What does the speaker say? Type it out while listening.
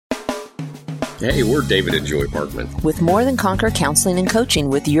Hey, we're David and Joy Parkman. With More Than Conquer Counseling and Coaching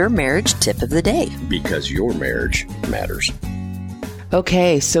with your marriage tip of the day. Because your marriage matters.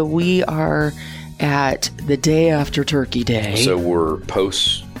 Okay, so we are at the day after Turkey Day. So we're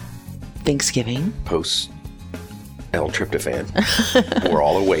post L-tryptophan. We're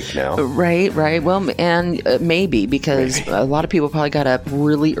all awake now. Right. Well, and maybe because a lot of people probably got up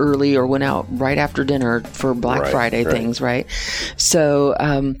really early or went out right after dinner for Black Friday things, right? So,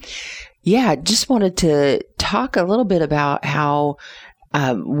 just wanted to talk a little bit about how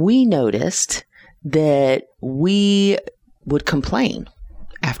we noticed that we would complain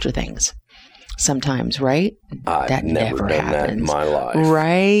after things sometimes, right? I've never done that in my life.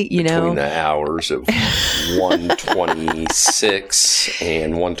 Right? Between the hours of 1:26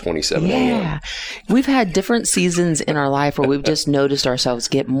 and 1:27 a.m. We've had different seasons in our life where we've just noticed ourselves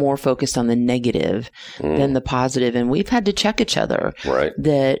get more focused on the negative than the positive. And we've had to check each other. Right.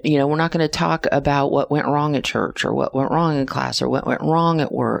 That, we're not going to talk about what went wrong at church or what went wrong in class or what went wrong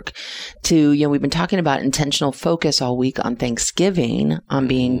at work. We've been talking about intentional focus all week on Thanksgiving, on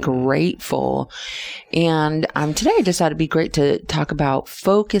being grateful. And today I just thought it'd be great to talk about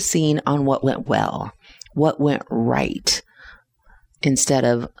focusing on what went well, what went right, instead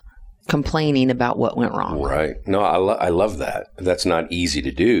of complaining about what went wrong. Right. No, I love that. That's not easy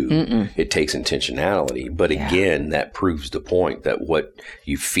to do. It takes intentionality. But again, that proves the point that what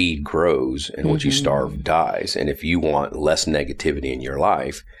you feed grows and what you starve dies. And if you want less negativity in your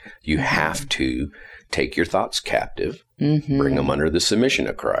life, you have to take your thoughts captive, bring them under the submission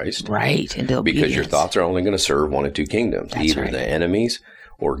of Christ. Right. Because your thoughts are only going to serve one of two kingdoms, either the enemy's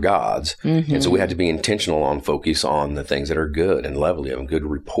or God's. And so we have to be intentional on focus on the things that are good and lovely and good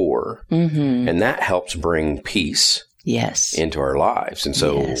rapport. And that helps bring peace into our lives. And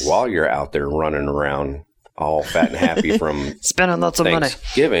so while you're out there running around all fat and happy from spending lots of money,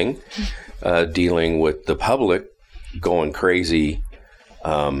 Thanksgiving, dealing with the public going crazy,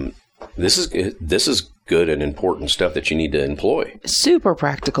 this is good and important stuff that you need to employ. Super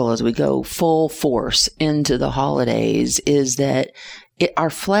practical as we go full force into the holidays is that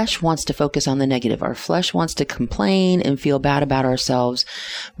our flesh wants to focus on the negative. Our flesh wants to complain and feel bad about ourselves,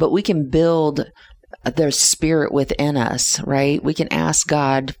 but we can build their spirit within us, right? We can ask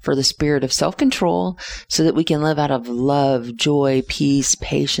God for the spirit of self-control so that we can live out of love, joy, peace,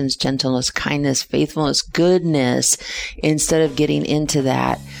 patience, gentleness, kindness, faithfulness, goodness, instead of getting into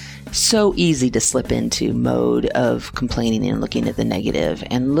that so easy to slip into mode of complaining and looking at the negative,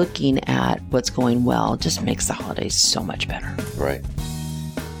 and looking at what's going well just makes the holidays so much better. Right.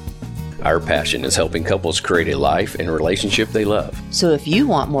 Our passion is helping couples create a life and relationship they love. So if you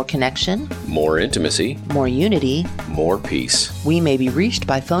want more connection, more intimacy, more unity, more peace, we may be reached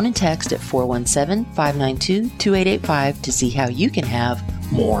by phone and text at 417-592-2885 to see how you can have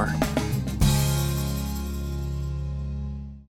more.